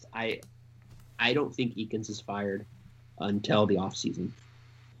just... I don't think Eakins is fired until the offseason.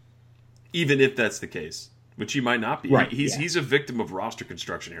 Even if that's the case. which he might not be. Right, He's a victim of roster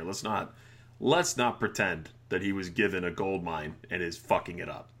construction here. Let's not pretend that he was given a gold mine and is fucking it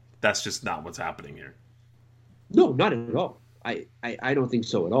up. That's just not what's happening here. No, not at all. I don't think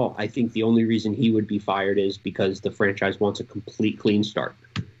so at all. I think the only reason he would be fired is because the franchise wants a complete clean start.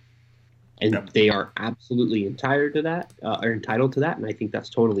 And they are absolutely entitled to that, and I think that's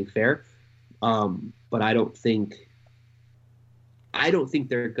totally fair. But I don't think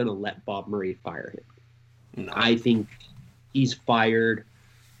they're going to let Bob Murray fire him. No. I think he's fired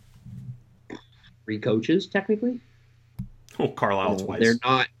 3 coaches, technically. Oh, Carlisle twice. They're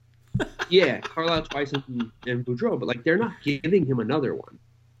not. Yeah, Carlisle twice and Boudreau, but they're not giving him another one.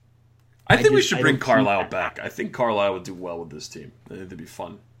 I think we should bring Carlisle back. I think Carlisle would do well with this team. I think it'd be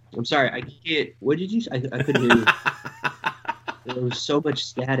fun. I'm sorry, I can't. What did you say? I couldn't hear you. There was so much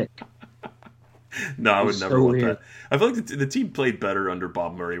static. No, I would never want that. I feel like the team played better under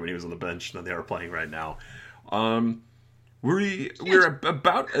Bob Murray when he was on the bench than they are playing right now. We're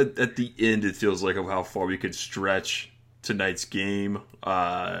about at the end, it feels like, of how far we could stretch tonight's game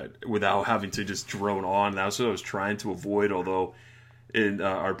without having to just drone on. That's what I was trying to avoid, although in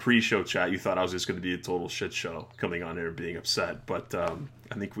our pre-show chat you thought I was just going to be a total shit show coming on here and being upset, but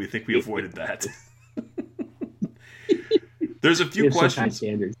I think we avoided that. There's a few questions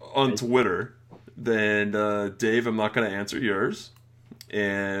on Twitter. Then Dave, I'm not going to answer yours.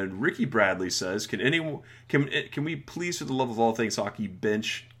 And Ricky Bradley says, can we please, for the love of all things hockey,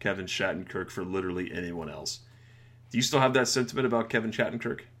 bench Kevin Shattenkirk for literally anyone else? Do you still have that sentiment about Kevin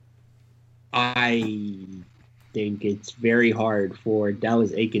Shattenkirk? I think it's very hard for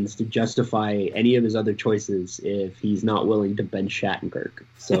Dallas Eakins to justify any of his other choices if he's not willing to bench Shattenkirk.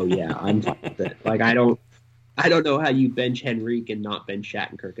 So yeah, I'm fine with it. I don't know how you bench Henrique and not bench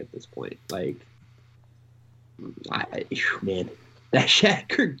Shattenkirk at this point. Man, that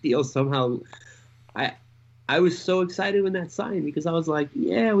Shattenkirk deal somehow. I was so excited when that signed because I was like,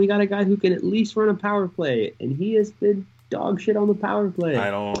 yeah, we got a guy who can at least run a power play, and he has been dog shit on the power play. I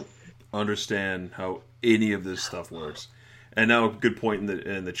don't understand how any of this stuff works. And now, good point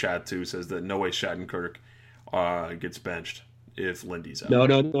in the chat too says that no way Shattenkirk gets benched if Lindy's out.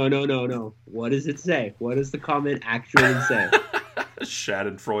 No. What does it say? What does the comment actually say?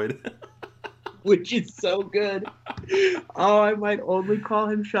 Schadenfreude. Which is so good. Oh, I might only call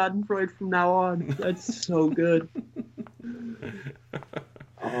him Schadenfreude from now on. That's so good.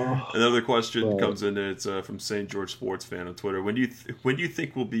 Another question comes in. It's from St. George Sports Fan on Twitter. When do you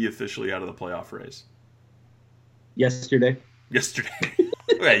think we'll be officially out of the playoff race? Yesterday.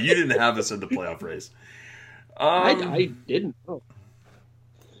 Okay, you didn't have us in the playoff race. I didn't know.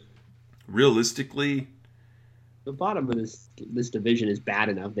 Realistically, the bottom of this division is bad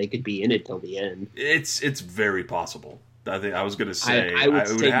enough they could be in it till the end. It's very possible. I think I was going to say I would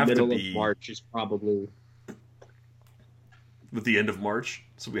say have middle to be of March is probably with the end of March.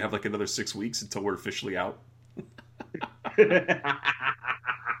 So we have another 6 weeks until we're officially out.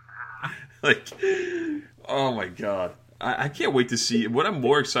 Oh my god. I can't wait to see what I'm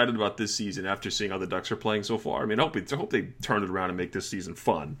more excited about this season after seeing how the Ducks are playing so far. I mean, I hope they turn it around and make this season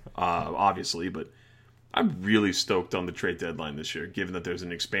fun, obviously, but I'm really stoked on the trade deadline this year, given that there's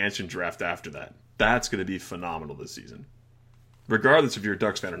an expansion draft after that. That's going to be phenomenal this season. Regardless if you're a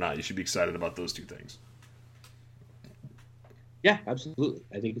Ducks fan or not, you should be excited about those two things. Yeah, absolutely.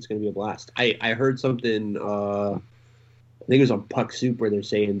 I think it's going to be a blast. I heard something, I think it was on Puck Soup, where they're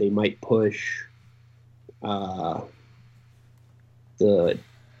saying they might push the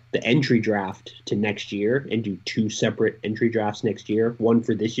entry draft to next year and do 2 separate entry drafts next year, one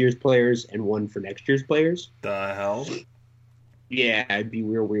for this year's players and one for next year's players. The hell? Yeah, it'd be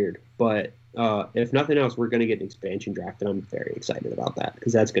real weird. But if nothing else, we're going to get an expansion draft, and I'm very excited about that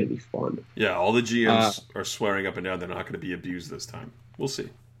because that's going to be fun. Yeah, all the GMs are swearing up and down they're not going to be abused this time. We'll see.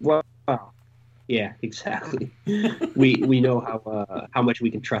 Well, yeah, exactly. we know how much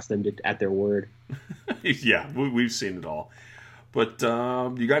we can trust them at their word. Yeah, we've seen it all. But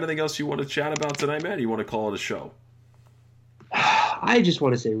you got anything else you want to chat about tonight, man? Or you want to call it a show? I just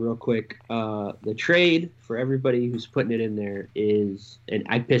want to say real quick, the trade for everybody who's putting it in there is, and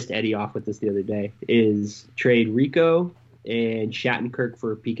I pissed Eddie off with this the other day, is trade Rico and Shattenkirk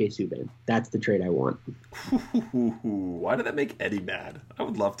for PK Subban. That's the trade I want. Why did that make Eddie mad? I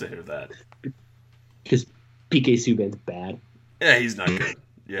would love to hear that. Because PK Subban's bad. Yeah, he's not good.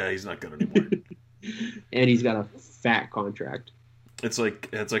 Yeah, he's not good anymore. And he's got a fat contract. It's like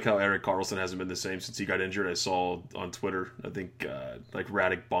how Erik Karlsson hasn't been the same since he got injured. I saw on Twitter, I think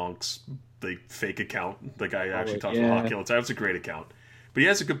Radek Bonk's fake account. The guy actually talks about hockey all the time. It's a great account. But he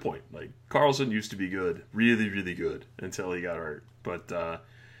has a good point. Karlsson used to be good, really, really good, until he got hurt. But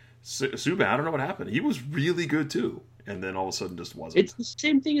Subban, I don't know what happened. He was really good too, and then all of a sudden just wasn't. It's the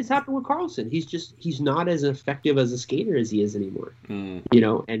same thing as happened with Carlson. He's not as effective as a skater as he is anymore. You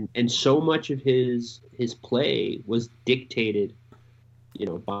know, and so much of his play was dictated, you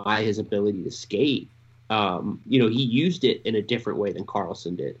know, by his ability to skate. You know, he used it in a different way than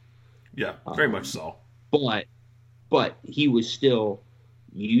Carlson did. Yeah, very much so. But he was still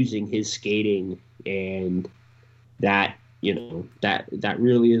using his skating, and that, you know, that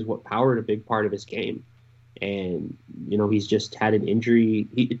really is what powered a big part of his game. And, you know, he's just had an injury.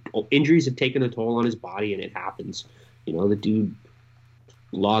 Injuries have taken a toll on his body, and it happens. You know, the dude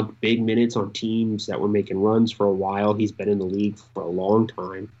logged big minutes on teams that were making runs for a while. He's been in the league for a long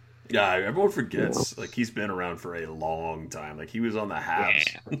time. Yeah, everyone forgets. Like, he's been around for a long time. Like, he was on the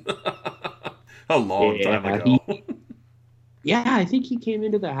Habs a long time ago. I think he came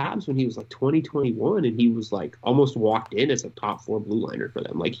into the Habs when he was like 2021, and he was like almost walked in as a top 4 blue liner for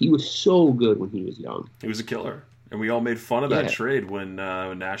them. Like, he was so good when he was young. He was a killer, and we all made fun of that trade when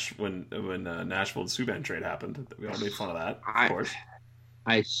Nashville and Subban trade happened. We all made fun of that, of course.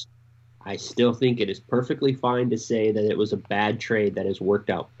 I still think it is perfectly fine to say that it was a bad trade that has worked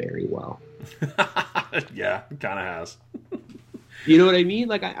out very well. Yeah, it kind of has. You know what I mean?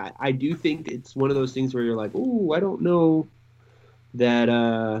 Like, I do think it's one of those things where you're like, ooh, I don't know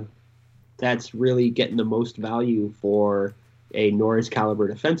that that's really getting the most value for a Norris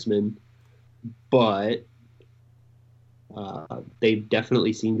caliber defenseman, but they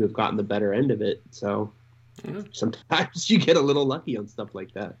definitely seem to have gotten the better end of it. So sometimes you get a little lucky on stuff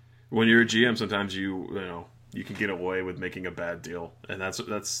like that. When you're a GM, sometimes you can get away with making a bad deal, and that's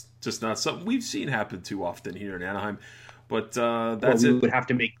just not something we've seen happen too often here in Anaheim. But we would have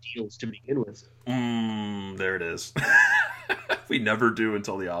to make deals to begin with. There it is. We never do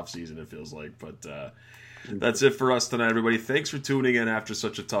until the off season, it feels like. But that's it for us tonight, everybody. Thanks for tuning in after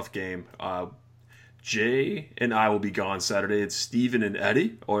such a tough game. Jay and I will be gone Saturday. It's Steven and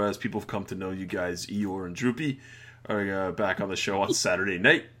Eddie, or as people have come to know you guys, Eeyore and Droopy, are back on the show on Saturday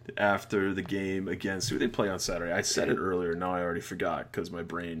night after the game against who they play on Saturday. I said it earlier. Now I already forgot because my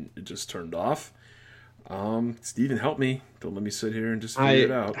brain just turned off. Steven, help me. Don't let me sit here and just figure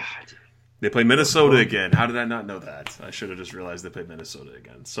it out. They play Minnesota again. How did I not know that? I should have just realized they played Minnesota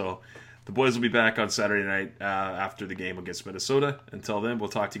again. So the boys will be back on Saturday night after the game against Minnesota. Until then, we'll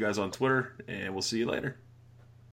talk to you guys on Twitter, and we'll see you later.